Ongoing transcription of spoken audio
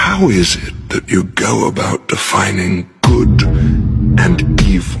How is it that you go about defining good and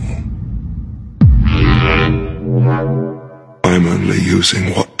evil? I'm only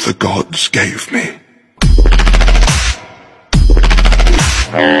using what the gods gave me.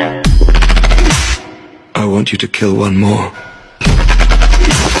 I want you to kill one more.